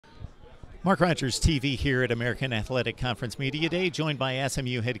Mark Rogers TV here at American Athletic Conference Media Day, joined by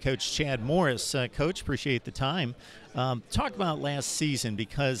SMU head coach Chad Morris. Coach, appreciate the time. Talk about last season,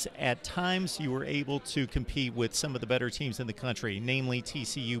 because at times you were able to compete with some of the better teams in the country, namely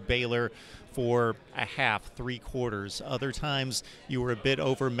TCU, Baylor, for a half, 3/4. Other times you were a bit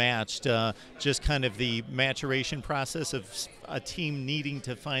overmatched. Just kind of the maturation process of a team needing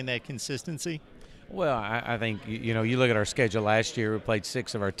to find that consistency. Well, I think, you look at our schedule last year, we played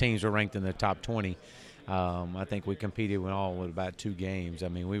 6 of our teams were ranked in the top 20. I think we competed with about 2 games. I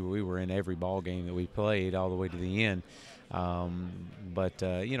mean, we were in every ball game that we played all the way to the end.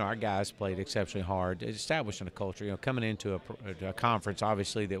 Our guys played exceptionally hard, establishing a culture. Coming into a conference,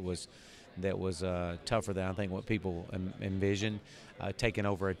 obviously, that was tougher than I think what people envisioned. Taking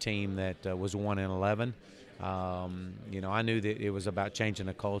over a team that was 1-11. I knew that it was about changing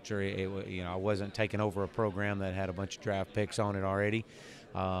the culture. I wasn't taking over a program that had a bunch of draft picks on it already.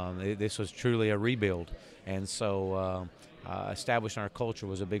 This was truly a rebuild, and so establishing our culture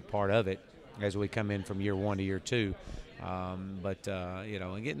was a big part of it as we come in from year 1 to year 2. And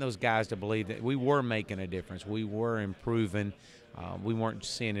getting those guys to believe that we were making a difference, we were improving. We weren't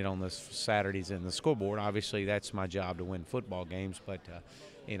seeing it on the Saturdays in the scoreboard. Obviously, that's my job to win football games, but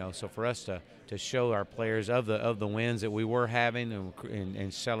so for us to show our players of the wins that we were having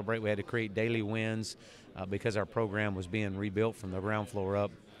and celebrate, we had to create daily wins because our program was being rebuilt from the ground floor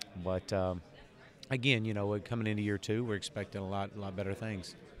up. But again, coming into year 2, we're expecting a lot better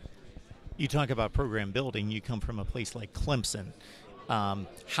things. You talk about program building. You come from a place like Clemson.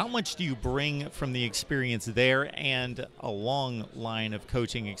 How much do you bring from the experience there and a long line of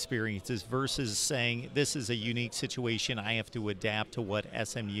coaching experiences versus saying this is a unique situation, I have to adapt to what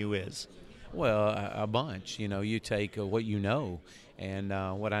SMU is? Well, a bunch. You take what you know, and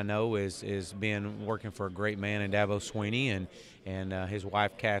what I know is working for a great man in Davos Sweeney and his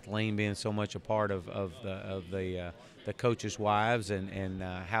wife Kathleen being so much a part of the coaches' wives and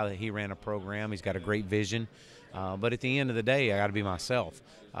how he ran a program. He's got a great vision. But at the end of the day, I got to be myself.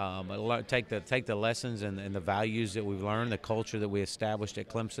 Take the lessons and the values that we've learned, the culture that we established at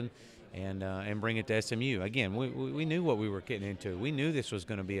Clemson, and bring it to SMU. Again, we knew what we were getting into. We knew this was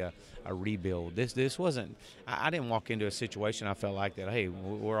going to be a rebuild. This wasn't. I didn't walk into a situation I felt like that. Hey,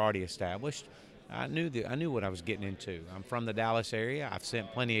 we're already established. I knew what I was getting into. I'm from the Dallas area. I've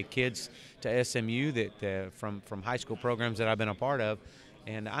sent plenty of kids to SMU that from high school programs that I've been a part of.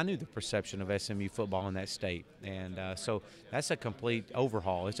 And I knew the perception of SMU football in that state. And so that's a complete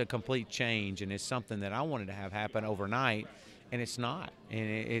overhaul. It's a complete change, and it's something that I wanted to have happen overnight, and it's not. And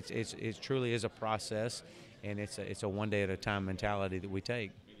it truly is a process, and it's a one-day-at-a-time mentality that we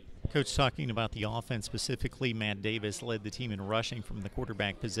take. Coach, talking about the offense specifically, Matt Davis led the team in rushing from the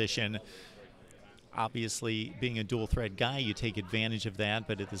quarterback position. Obviously, being a dual-threat guy, you take advantage of that,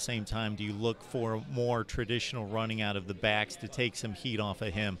 but at the same time, do you look for more traditional running out of the backs to take some heat off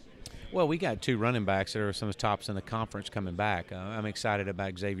of him? Well, we got 2 running backs that are some of the tops in the conference coming back. I'm excited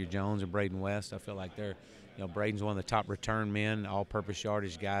about Xavier Jones and Braden West. I feel like Braden's one of the top return men, all-purpose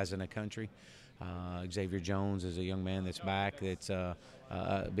yardage guys in the country. Xavier Jones is a young man that's back, that's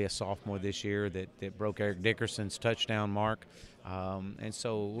be a sophomore this year, that broke Eric Dickerson's touchdown mark. And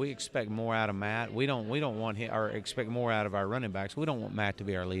so we expect more out of Matt. We don't want him, or expect more out of our running backs. We don't want Matt to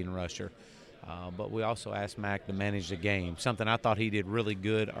be our leading rusher. But we also asked Mac to manage the game, something I thought he did really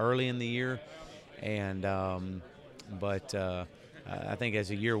good early in the year. And I think as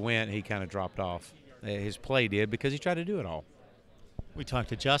the year went, he kind of dropped off. His play did, because he tried to do it all. We talked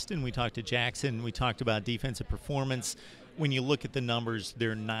to Justin, we talked to Jackson, we talked about defensive performance. When you look at the numbers,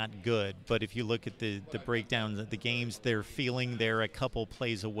 they're not good. But if you look at the breakdowns of the games, they're a couple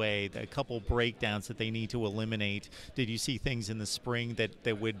plays away, a couple breakdowns that they need to eliminate. Did you see things in the spring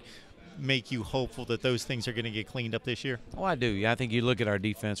that would make you hopeful that those things are going to get cleaned up this year? Oh, I do. Yeah, I think you look at our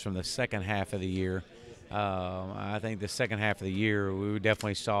defense from the second half of the year. I think the second half of the year, we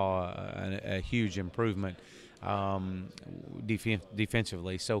definitely saw a huge improvement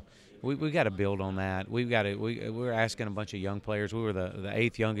defensively. So we got to build on that. We're asking a bunch of young players. We were the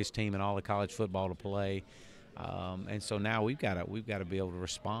 8th youngest team in all of college football to play, and so now we've got to be able to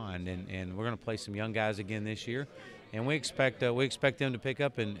respond. And we're going to play some young guys again this year, and we expect them to pick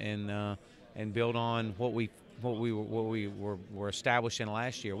up and build on what we were establishing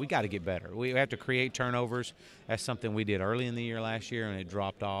last year. We got to get better. We have to create turnovers. That's something we did early in the year last year, and it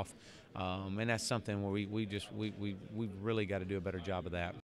dropped off. And that's something where we really got to do a better job of that.